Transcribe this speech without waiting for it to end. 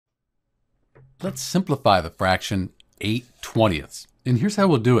Let's simplify the fraction 8/20. And here's how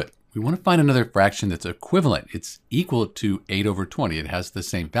we'll do it. We want to find another fraction that's equivalent. It's equal to 8 over 20. It has the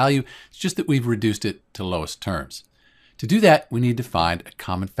same value. It's just that we've reduced it to lowest terms. To do that, we need to find a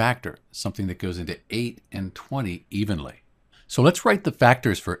common factor, something that goes into 8 and 20 evenly. So let's write the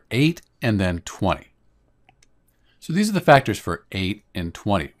factors for 8 and then 20. So these are the factors for 8 and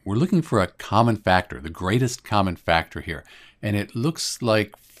 20. We're looking for a common factor, the greatest common factor here. And it looks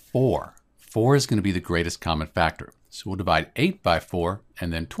like 4. 4 is going to be the greatest common factor. So we'll divide 8 by 4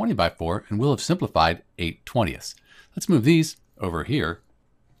 and then 20 by 4, and we'll have simplified 8/20. Let's move these over here.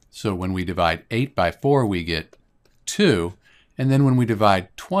 So when we divide 8 by 4, we get 2. And then when we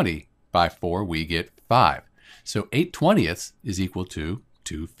divide 20 by 4, we get 5. So 8/20 is equal to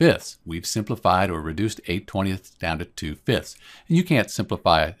 2/5. We've simplified or reduced 8/20 down to 2/5. And you can't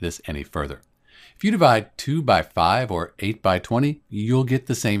simplify this any further. If you divide 2 by 5 or 8 by 20, you'll get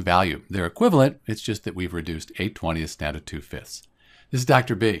the same value. They're equivalent, it's just that we've reduced 8/20 down to 2/5. This is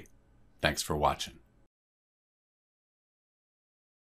Dr. B. Thanks for watching.